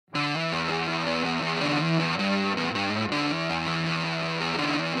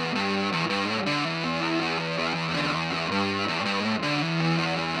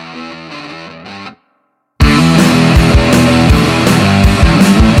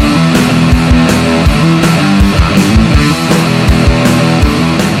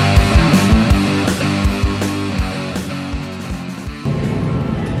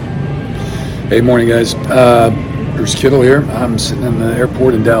Hey, morning, guys. Bruce Kittle here. I'm sitting in the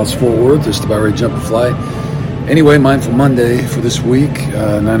airport in Dallas-Fort Worth, just about ready to jump a flight. Anyway, Mindful Monday for this week.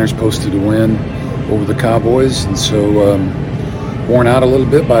 Niners posted a win over the Cowboys, and so worn out a little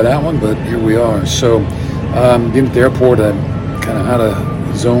bit by that one, but here we are. So being at the airport, I'm kind of out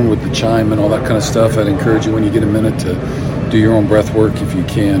of zone with the chime and all that kind of stuff. I'd encourage you when you get a minute to do your own breath work if you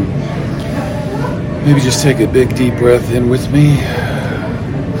can. Maybe just take a big deep breath in with me.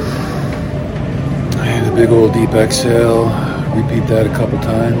 And a big old deep exhale. Repeat that a couple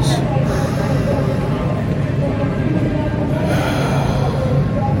times.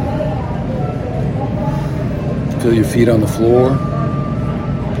 Feel your feet on the floor.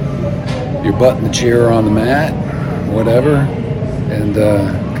 Your butt in the chair or on the mat. Whatever. And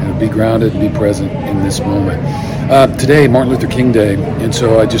kind of be grounded and be present in this moment. Today, Martin Luther King Day. And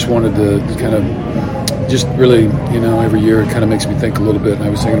so I just wanted to kind of just really, every year it kind of makes me think a little bit. And I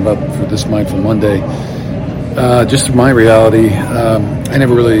was thinking about for this Mindful Monday, just my reality. I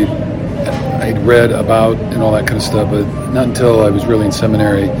never really, I'd read about and all that kind of stuff, but not until I was really in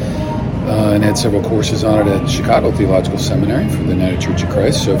seminary and had several courses on it at Chicago Theological Seminary for the United Church of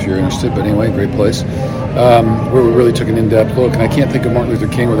Christ. So if you're interested, but anyway, great place, where we really took an in-depth look. And I can't think of Martin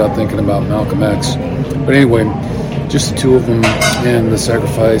Luther King without thinking about Malcolm X. But anyway, just the two of them and the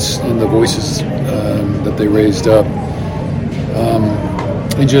sacrifice and the voices that they raised up,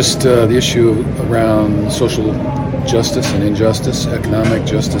 and just the issue around social justice and injustice, economic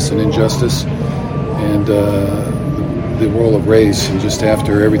justice and injustice, and the role of race, and just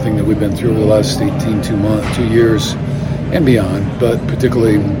after everything that we've been through over the last 2 years and beyond, but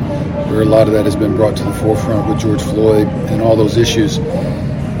particularly where a lot of that has been brought to the forefront with George Floyd and all those issues.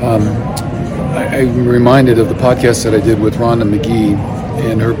 I'm reminded of the podcast that I did with Rhonda McGee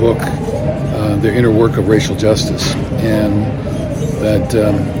in her book, The Inner Work of Racial Justice, and that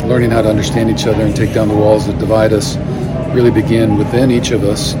learning how to understand each other and take down the walls that divide us really begin within each of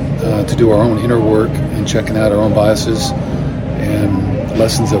us to do our own inner work and checking out our own biases and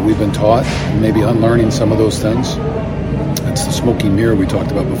lessons that we've been taught, and maybe unlearning some of those things. It's the smoky mirror we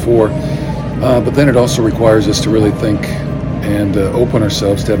talked about before. But then it also requires us to really think and open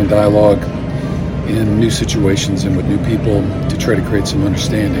ourselves to having dialogue in new situations and with new people to try to create some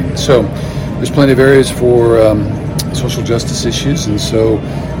understanding. So there's plenty of areas for social justice issues, and so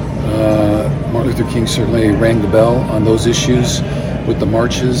Martin Luther King certainly rang the bell on those issues with the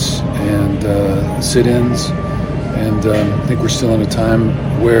marches and sit-ins, and I think we're still in a time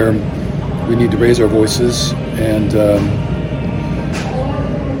where we need to raise our voices and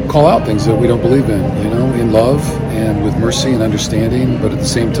call out things that we don't believe in love and with mercy and understanding, but at the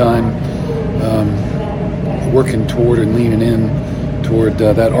same time working toward and leaning in toward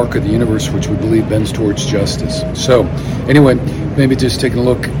that arc of the universe which we believe bends towards justice. So anyway, maybe just taking a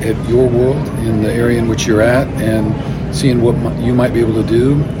look at your world in the area in which you're at and seeing what you might be able to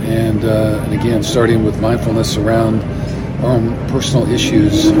do, and again, starting with mindfulness around our own personal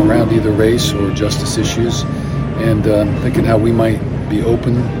issues around either race or justice issues, and thinking how we might be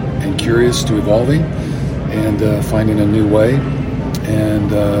open and curious to evolving and finding a new way,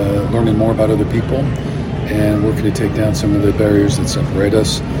 and learning more about other people, and working to take down some of the barriers that separate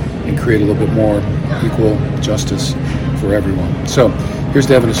us and create a little bit more equal justice for everyone. So here's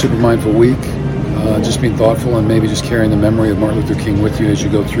to having a super mindful week, just being thoughtful and maybe just carrying the memory of Martin Luther King with you as you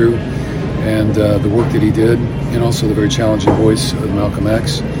go through, and the work that he did, and also the very challenging voice of Malcolm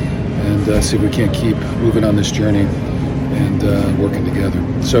X, and see if we can't keep moving on this journey and working together.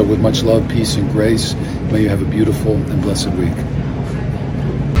 So with much love, peace, and grace, may you have a beautiful and blessed week.